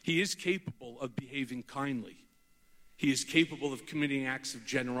He is capable of behaving kindly. He is capable of committing acts of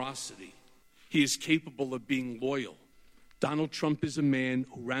generosity. He is capable of being loyal. Donald Trump is a man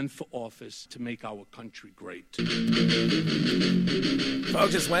who ran for office to make our country great.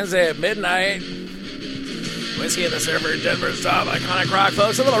 Folks, it's Wednesday at midnight. Whiskey and the Surfer, Denver's top iconic rock,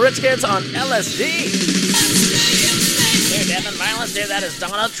 folks. A little Rich Kids on LSD. Here, death and violence, dude. That is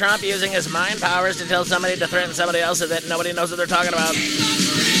Donald Trump using his mind powers to tell somebody to threaten somebody else so that nobody knows what they're talking about.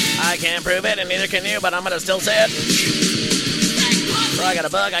 I can't prove it, and neither can you, but I'm going to still say it. So I got a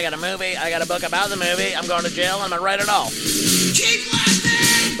book, I got a movie, I got a book about the movie. I'm going to jail, and I'm going to write it all.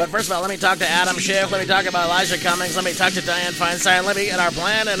 But first of all, let me talk to Adam Schiff. Let me talk about Elijah Cummings. Let me talk to Dianne Feinstein. Let me get our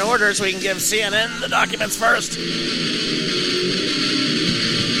plan in order so we can give CNN the documents first.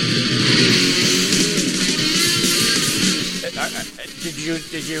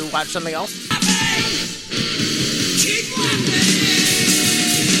 Did you watch something else?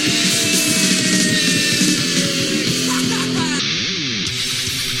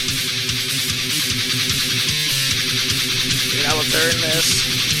 Dude, I will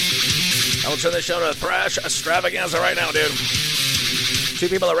turn this show to a thrash extravaganza right now, dude. 2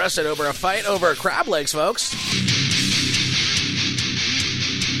 people arrested over a fight over crab legs, folks.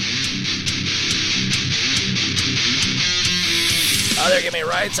 Oh, they're giving me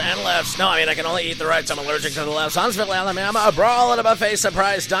rights and lefts. No, I can only eat the rights. I'm allergic to the lefts. Huntsville, Alabama, a brawl at a buffet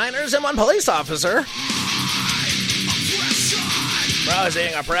surprised diners and one police officer. Bro, I was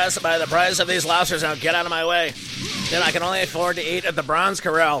being oppressed by the price of these lobsters. Now get out of my way. Then I can only afford to eat at the Bronze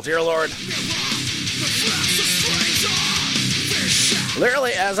Corral. Dear Lord.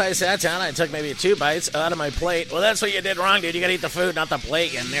 Literally, as I sat down, I took maybe 2 bites out of my plate. Well, that's what you did wrong, dude. You gotta eat the food, not the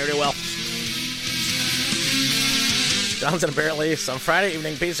plate. You ne'er-do-well. Johnson apparently some Friday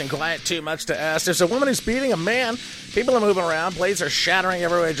evening peace and quiet, too much to ask. There's a woman who's beating a man. People are moving around. Plates are shattering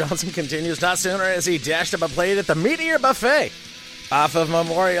everywhere. Johnson continues. Not sooner as he dashed up a plate at the Meteor Buffet off of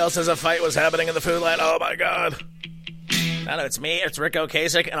Memorial says a fight was happening in the food line. Oh, my God. I know, it's me. It's Rick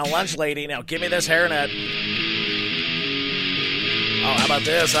Ocasek and a lunch lady. Now, give me this hairnet. Oh, how about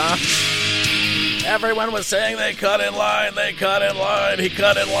this, huh? Everyone was saying they cut in line. They cut in line. He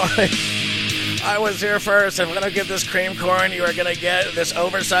cut in line. I was here first. If we're going to get this cream corn, you are going to get this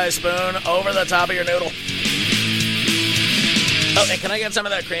oversized spoon over the top of your noodle. Oh, and can I get some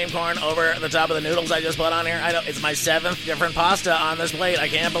of that cream corn over the top of the noodles I just put on here? I know, it's my 7th different pasta on this plate. I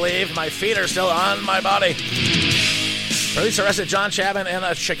can't believe my feet are still on my body. Police arrested John Chapman and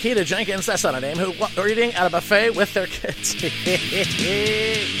Shakita Jenkins, that's not a name, who were eating at a buffet with their kids.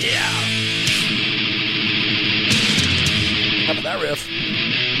 Yeah. How about that riff?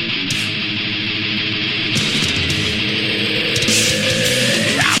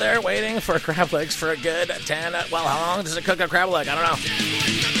 They're waiting for crab legs for a good 10. Well, how long does it cook a crab leg? I don't know.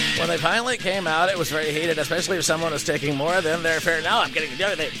 When they finally came out, it was very heated, especially if someone was taking more than their fair. No, I'm getting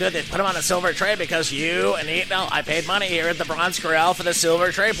good. They put them on a silver tray because you and he. No, I paid money here at the Bronze Corral for the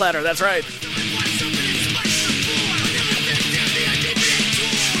silver tray platter. That's right.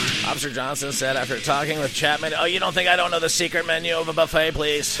 Officer Johnson said after talking with Chapman, "Oh, you don't think I don't know the secret menu of a buffet,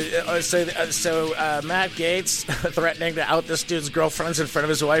 please?" So Matt Gaetz threatening to out this dude's girlfriends in front of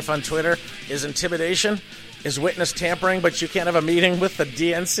his wife on Twitter is intimidation, is witness tampering, but you can't have a meeting with the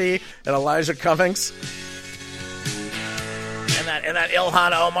DNC and Elijah Cummings. And that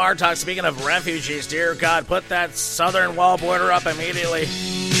Ilhan Omar talk. Speaking of refugees, dear God, put that southern wall border up immediately.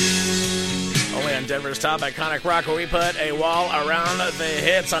 Only on Denver's top iconic rock, where we put a wall around the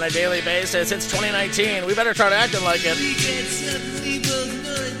hits on a daily basis. It's 2019. We better start acting like it.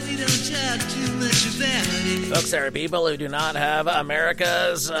 Folks, there are people who do not have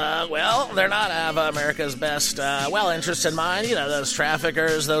America's, they're not have America's best, interest in mind. You know, those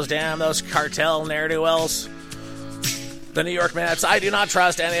traffickers, those cartel ne'er-do-wells. The New York Mets. I do not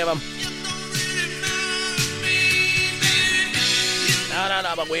trust any of them.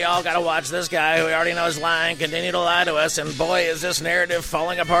 No, but we all got to watch this guy who we already know is lying, continue to lie to us, and boy, is this narrative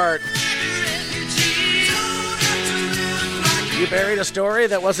falling apart. You buried a story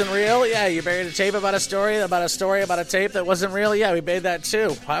that wasn't real? Yeah, you buried a tape about a story about a tape that wasn't real? Yeah, we made that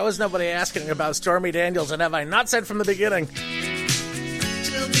too. Why was nobody asking about Stormy Daniels, and have I not said from the beginning?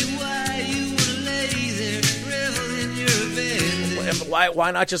 Tell me why you want to lay there, revel in your bed.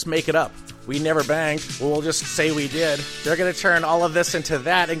 Why not just make it up? We never banged. Well, we'll just say we did. They're going to turn all of this into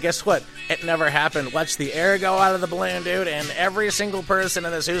that, and guess what? It never happened. Watch the air go out of the balloon, dude, and every single person in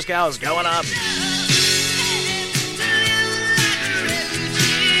this hoosegow is going up.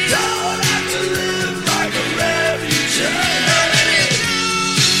 Don't have to live like a refugee.